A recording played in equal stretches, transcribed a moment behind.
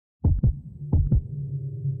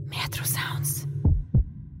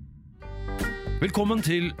Velkommen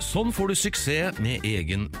til Sånn får du suksess med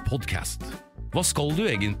egen podcast. Hva skal du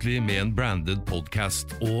egentlig med en branded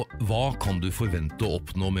podcast, og hva kan du forvente å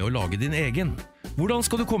oppnå med å lage din egen? Hvordan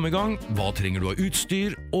skal du komme i gang? Hva trenger du av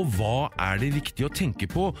utstyr? Og hva er det viktig å tenke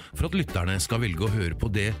på for at lytterne skal velge å høre på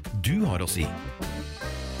det du har å si?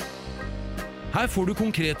 Her får du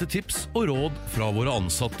konkrete tips og råd fra våre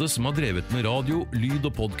ansatte som har drevet med radio, lyd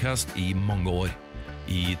og podcast i mange år.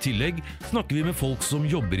 I tillegg snakker vi med folk som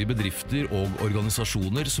jobber i bedrifter og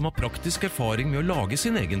organisasjoner som har praktisk erfaring med å lage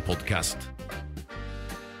sin egen podcast.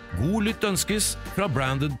 God lytt ønskes fra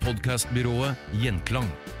branded podcastbyrået Gjenklang.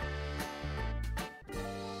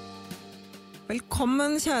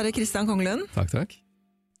 Velkommen, kjære Kristian Konglund. Takk.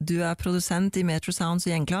 Du er produsent i Metro Sounds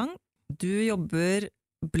og Gjenklang. Du jobber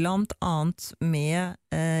blant annet med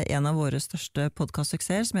en av våre største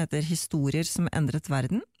podcastsuksesser som heter Historier som endret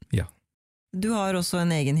verden. Ja. Du har også en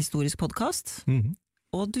egen historisk podcast,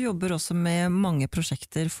 og du jobber også med mange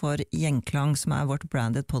prosjekter for Gjenklang, som er vårt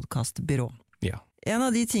branded podcastbyrå. Ja. En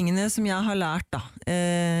av de tingene som jeg har lært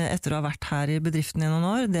etter å ha vært her i bedriften i noen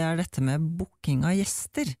år, det er dette med booking av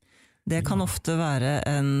gjester. Det kan ofte være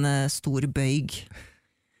en stor bøyg.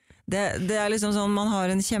 Det er liksom sånn, man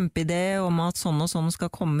har en kjempeidé om at sånn og sånn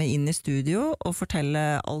skal komme inn i studio og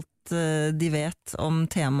fortelle alt de vet om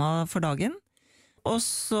temaet for dagen, og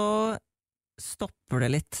så stopper det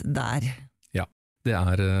litt der. Ja, det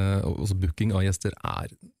er, også booking av gjester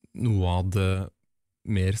er noe av det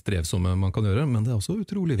mer strevsomme man kan gjøre, men det er også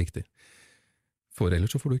utrolig viktig. For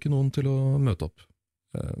ellers så får du ikke noen til å møte opp.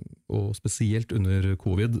 Og spesielt under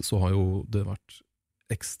covid så har jo det vært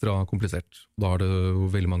ekstra komplisert. Da er det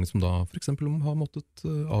jo veldig mange som da for eksempel har måttet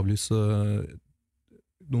avlyse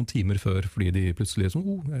noen timer før, fordi de plutselig er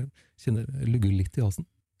sånn, jeg kjenner jeg lugger litt i halsen.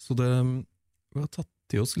 Så det har tatt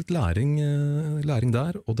til oss litt læring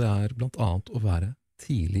der, og det er blant annet å være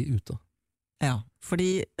tidlig ute. Ja,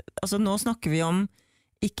 fordi altså, nå snakker vi om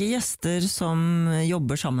ikke gjester som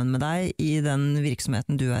jobber sammen med deg i den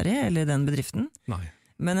virksomheten du er i, eller den bedriften. Nei.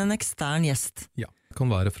 Men en ekstern gjest. Ja, det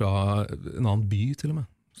kan være fra en annen by til og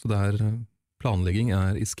med. Så det er, planlegging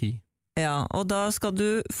er is key. Ja, og da skal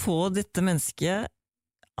du få dette mennesket,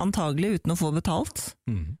 antagelig uten å få betalt,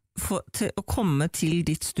 til å komme til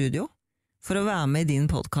ditt studio, for å være med i din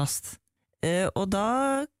podcast. Og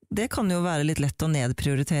da, det kan jo være litt lett å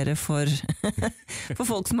nedprioritere for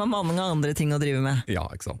folk som har mange andre ting å drive med. Ja,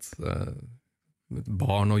 ikke sant.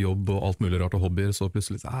 Barn og jobb og alt mulig rart og hobbyer, så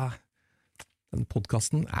plutselig, den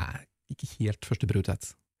podcasten er ikke helt første prioritet.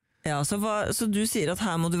 Ja, så du sier at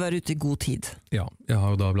her må du være ute i god tid? Ja, jeg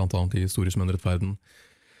har jo da blant annet i Historier som endret verden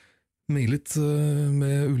mailet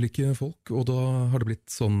med ulike folk, og da har det blitt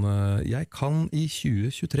sånn, jeg kan i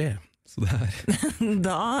 2023. Så det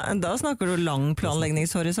er da snakker du lang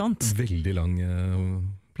planleggingshorisont. Veldig lang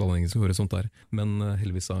planleggingshorisont der, men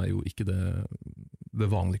heldigvis er jo ikke det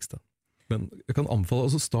vanligste. Men jeg kan anbefale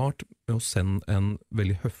å starte med å sende en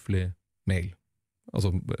veldig høflig mail.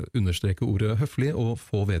 Altså understreke ordet høflig og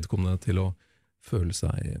få vedkommende til å føle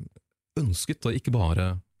seg ønsket, og ikke bare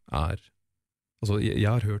er. Altså jeg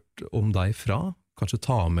har hørt om deg fra, kanskje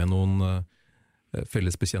ta med noen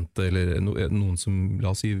felles bekjente, eller noen som, la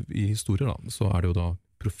oss si i historier da, så er det jo da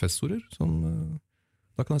professorer som,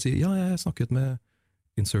 da kan jeg si, ja, jeg snakket med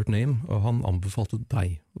insert name, og han anbefalte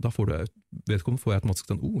deg, og da får jeg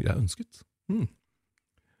automatisk den, jeg er ønsket.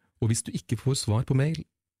 Og hvis du ikke får svar på mail,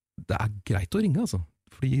 det er greit å ringe altså,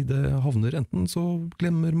 fordi det havner enten så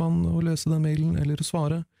glemmer man å lese den mailen, eller å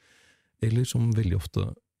svare, eller som veldig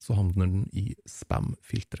ofte så havner den i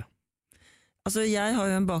spam-filteret. Altså, jeg har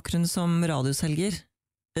jo en bakgrunn som radioselger,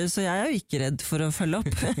 så jeg er jo ikke redd for å følge opp.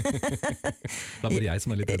 Det er bare jeg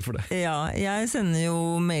som er litt redd for det. Ja, jeg sender jo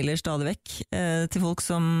mailer stadig vekk til folk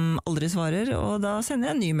som aldri svarer, og da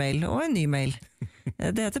sender jeg en ny mail, og en ny mail.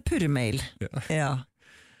 Det heter purremail. Ja.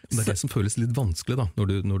 Det er det som føles litt vanskelig da,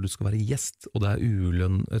 når du skal være gjest, og det er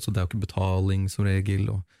ulønn, så det er jo ikke betaling som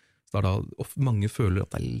regel, og så er da mange føler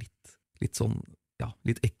at det er litt sånn, ja,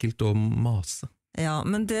 litt ekkelt å mase. Ja,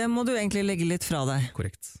 men det må du egentlig legge litt fra deg.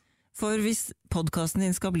 Korrekt. For hvis podcasten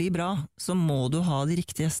din skal bli bra, så må du ha de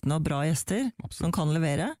riktige gjestene og bra gjester. Absolutt. Som kan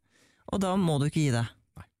levere, og da må du ikke gi det.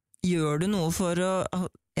 Nei. Gjør du noe for å,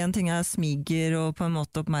 en ting er smiger og på en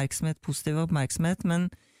måte oppmerksomhet, positiv oppmerksomhet, men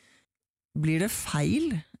blir det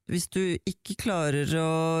feil hvis du ikke klarer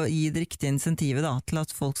å gi det riktige insentivet da, til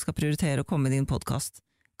at folk skal prioritere å komme i din podcast?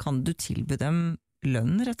 Kan du tilby dem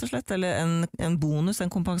lønn, rett og slett, eller en bonus,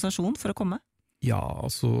 en kompensasjon for å komme? Ja,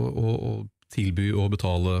 altså å tilby å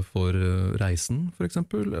betale for reisen, for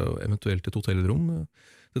eksempel, eventuelt et hotellrom.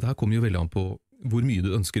 Dette her kommer jo veldig an på hvor mye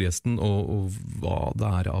du ønsker gjesten, og hva det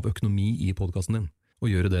er av økonomi i podcasten din. å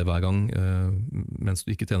gjøre det hver gang mens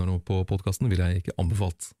du ikke tjener noe på podcasten, vil jeg ikke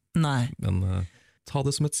anbefalt. Nei. Men ta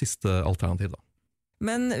det som et siste alternativ da.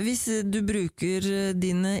 Men hvis du bruker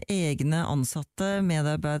dine egne ansatte,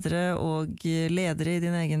 medarbeidere og ledere i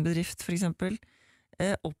din egen bedrift for eksempel,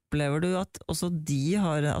 opplever du at også at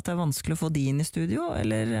det er vanskelig å få de inn i studio,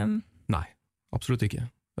 eller? Nei, absolutt ikke.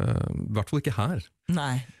 I hvert fall ikke her.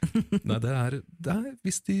 Nei. Nei, det er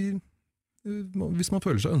hvis man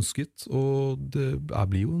føler seg ønsket, og det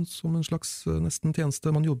blir jo som en slags nesten tjeneste,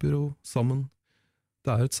 man jobber jo sammen. Det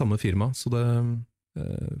er et samme firma, så det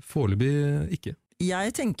foreløpig ikke.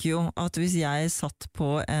 Jeg tenker jo at hvis jeg satt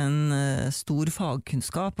på en stor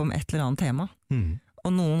fagkunnskap om et eller annet tema,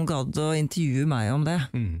 og noen gadd å intervjue meg om det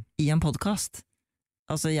i en podcast,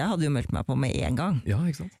 altså jeg hadde jo meldt meg på med en gang. Ja,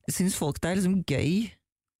 ikke sant? Jeg synes folk det er liksom gøy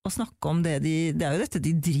å snakke om det det er jo dette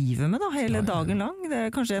de driver med da, hele dagen lang. Det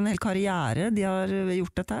er kanskje en hel karriere de har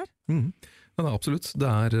gjort dette her. Ja, absolutt. Det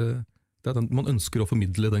er man ønsker å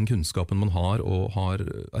formidle den kunnskapen man har og har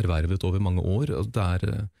ervervet over mange år. Det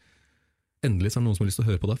er endelig så er det noen som har lyst til å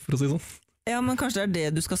høre på deg, for å si sånn. Ja, men kanskje det er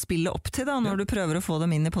det du skal spille opp til da, når du prøver å få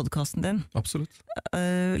dem inn i podcasten din. Absolutt.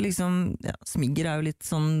 Smigger er jo litt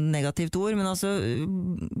sånn negativt ord, men altså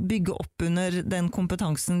bygge opp under den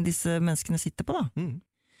kompetansen disse menneskene sitter på da.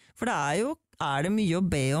 For er det mye å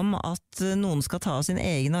be om at noen skal ta sin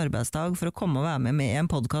egen arbeidsdag for å komme og være med i en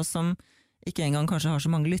podcast som ikke engang kanskje har så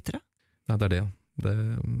mange lyttere? Nei, det er det.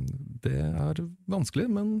 Det er vanskelig,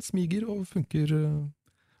 men smiger og funker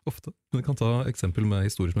ofte. Vi kan ta eksempel med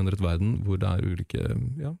Historier som endret verden, hvor det er ulike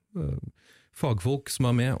fagfolk som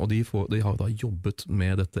er med, og de har da jobbet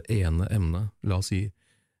med dette ene emnet, la oss si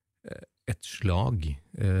et slag i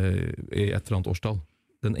et eller annet årstall.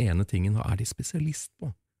 Den ene tingen er de spesialist på,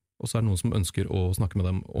 og så er det noen som ønsker å snakke med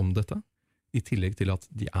dem om dette, i tillegg til at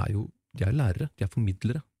de er lærere, de er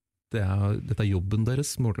formidlere. Dette er jobben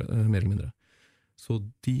deres, mer eller mindre. Så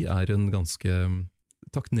de er en ganske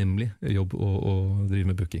takknemlig jobb å drive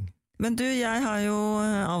med booking. Men du, jeg har jo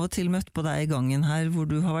av og til møtt på deg i gangen her, hvor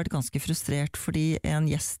du har vært ganske frustrert fordi en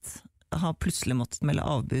gjest har plutselig måttet melde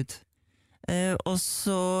avbud. Og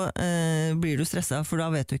så blir du stresset, for da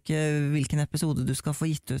vet du ikke hvilken episode du skal få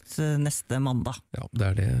gitt ut neste mandag. Ja, det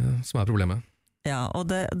er det som er problemet. Ja, og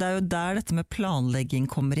det er jo der dette med planlegging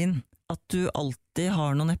kommer inn. At du alltid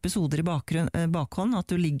har noen episoder i bakhånd, at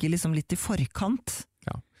du ligger liksom litt i forkant.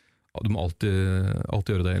 Ja, du må alltid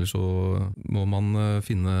gjøre det, ellers så må man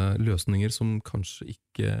finne løsninger som kanskje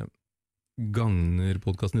ikke gagner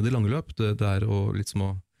podcasten i det lange løp. Det er litt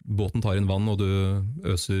som båten tar inn vann, og du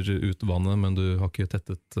øser ut vannet, men du har ikke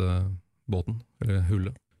tettet båten, eller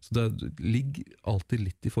hullet. Så det ligger alltid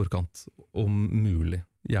litt i forkant, om mulig.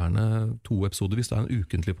 Gjerne 2 episoder. Hvis det er en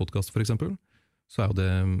ukentlig podcast for eksempel, så er jo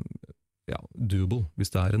det doable.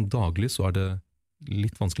 Hvis det er en daglig, så er det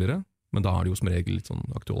litt vanskeligere, men da er det jo som regel litt sånn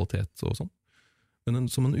aktualitet og sånn. Men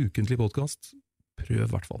som en ukentlig podcast, prøv i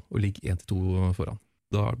hvert fall å ligge 1 til 2 foran.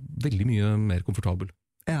 Da er det veldig mye mer komfortabel.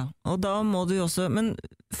 Ja, og da må du også, men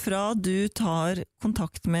fra du tar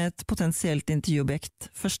kontakt med et potensielt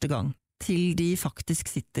intervjuobjekt første gang, til de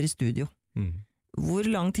faktisk sitter i studio, hvor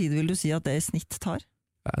lang tid vil du si at det i snitt tar?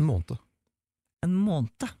 En måned. En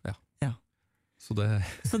måned? Ja. Så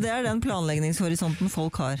det er den planleggingshorisonten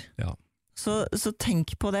folk har. Ja. Så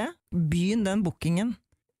tenk på det. Begynn den bookingen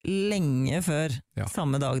lenge før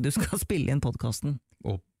samme dag du skal spille inn podcasten.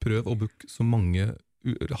 Og prøv å booke så mange,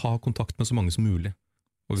 ha kontakt med så mange som mulig.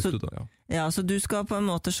 Så du skal på en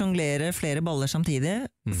måte sjonglere flere baller samtidig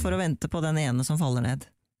for å vente på den ene som faller ned.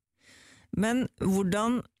 Men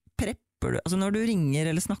hvordan prepper du, altså når du ringer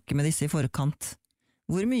eller snakker med disse i forkant,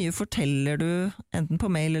 hvor mye forteller du enten på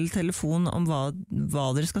mail eller telefon om hva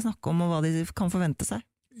dere skal snakke om og hva de kan forvente seg?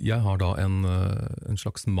 Jeg har da en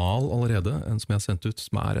slags mal allerede, som jeg har sendt ut,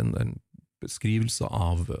 som er en beskrivelse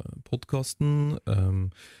av podcasten.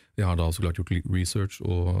 Jeg har da så klart gjort research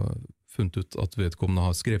og funnet ut at vedkommende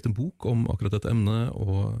har skrevet en bok om akkurat dette emnet,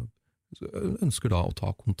 og ønsker da å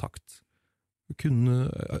ta kontakt.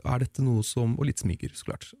 Er dette noe som, og litt smiger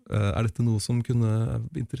så klart, er dette noe som kunne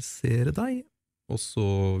interessere deg? Og så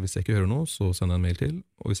hvis jeg ikke hører noe, så sender jeg en mail til,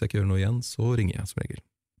 og hvis jeg ikke hører noe igjen, så ringer jeg som regel.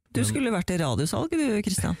 Du skulle vært i radiosalget du,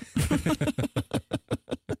 Kristian.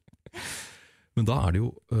 Men da er det jo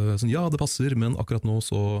sånn, ja det passer, men akkurat nå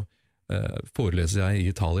så foreleser jeg i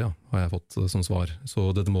Italia, har jeg fått som svar, så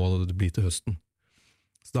dette må bli til høsten.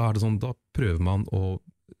 Så da er det sånn, da prøver man å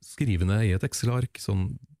skrive ned i et Excel-ark, sånn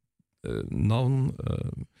navn,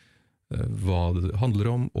 hva det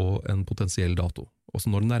handler om, og en potensiell dato. Og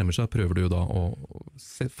så når det nærmer seg, prøver du jo da å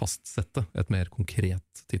fastsette et mer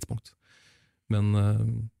konkret tidspunkt. Men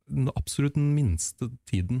absolutt den minste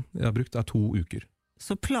tiden jeg har brukt er 2 uker.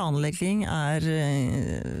 Så planlegging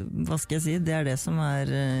hva skal jeg si, det det som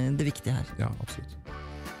det viktige her. Ja, absolutt.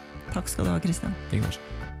 Takk skal du ha, Kristian. Ingen årsak.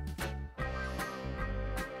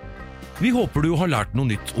 Vi håper du har lært noe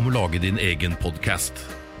nytt om å lage din egen podcast.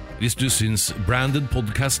 Hvis du syns Branded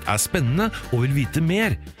Podcast spennende og vil vite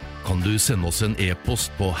mer, kan du sende oss en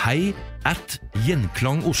e-post på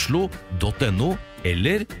hei@gjenklangoslo.no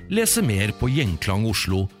eller lese mer på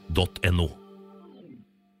gjenklangoslo.no.